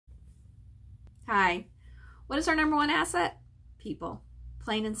Hi. What is our number one asset? People.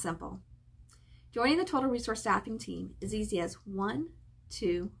 Plain and simple. Joining the Total Resource Staffing team is easy as 1,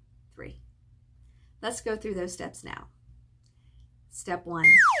 2, 3. Let's go through those steps now. Step 1,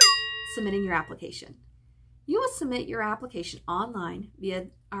 submitting your application. You will submit your application online via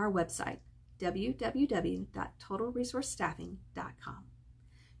our website, www.totalresourcestaffing.com.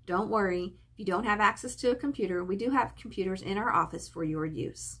 Don't worry, if you don't have access to a computer, we do have computers in our office for your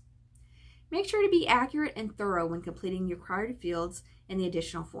use. Make sure to be accurate and thorough when completing your required fields and the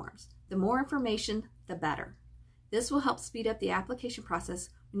additional forms. The more information, the better. This will help speed up the application process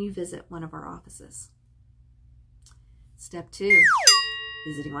when you visit one of our offices. Step 2,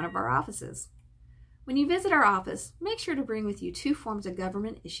 visiting one of our offices. When you visit our office, make sure to bring with you 2 forms of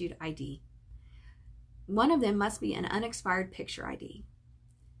government-issued ID. One of them must be an unexpired picture ID.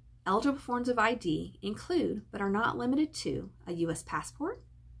 Eligible forms of ID include, but are not limited to, a U.S. passport,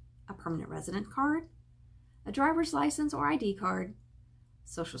 a permanent resident card, a driver's license or ID card,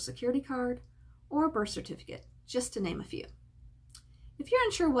 social security card, or a birth certificate, just to name a few. If you're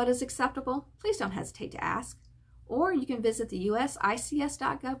unsure what is acceptable, please don't hesitate to ask, or you can visit the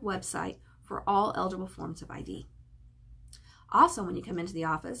usics.gov website for all eligible forms of ID. Also, when you come into the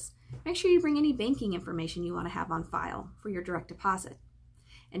office, make sure you bring any banking information you want to have on file for your direct deposit.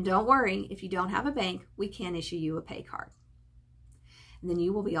 And don't worry, if you don't have a bank, we can issue you a pay card. And then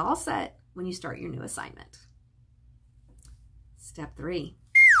you will be all set when you start your new assignment. Step 3,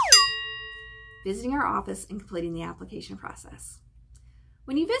 visiting our office and completing the application process.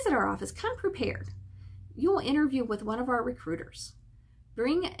 When you visit our office, come prepared. You will interview with one of our recruiters.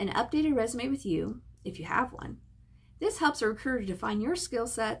 Bring an updated resume with you, if you have one. This helps a recruiter define your skill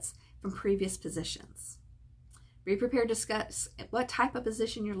sets from previous positions. Be prepared to discuss what type of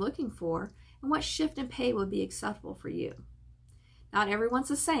position you're looking for and what shift and pay would be acceptable for you. Not everyone's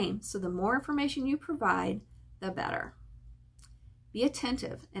the same, so the more information you provide, the better. Be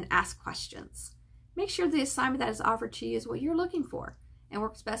attentive and ask questions. Make sure the assignment that is offered to you is what you're looking for and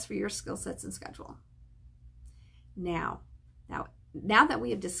works best for your skill sets and schedule. Now that we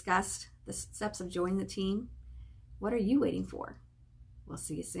have discussed the steps of joining the team, what are you waiting for? We'll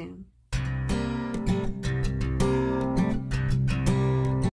see you soon.